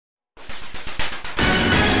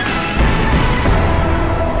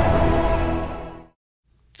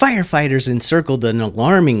Firefighters encircled an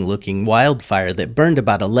alarming-looking wildfire that burned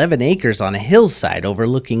about 11 acres on a hillside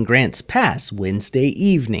overlooking Grants Pass Wednesday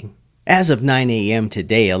evening. As of 9 a.m.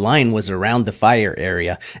 today, a line was around the fire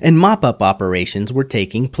area, and mop-up operations were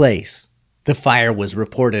taking place. The fire was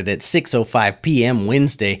reported at 6:05 p.m.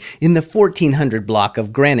 Wednesday in the 1400 block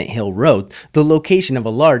of Granite Hill Road, the location of a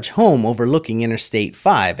large home overlooking Interstate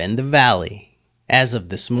 5 and the valley. As of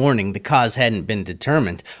this morning, the cause hadn't been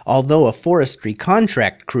determined, although a forestry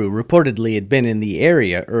contract crew reportedly had been in the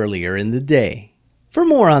area earlier in the day. For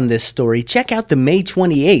more on this story, check out the May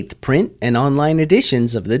 28th print and online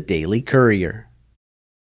editions of the Daily Courier.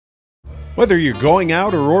 Whether you're going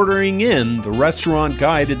out or ordering in, the restaurant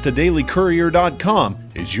guide at thedailycourier.com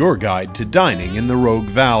is your guide to dining in the Rogue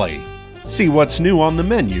Valley. See what's new on the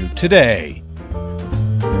menu today.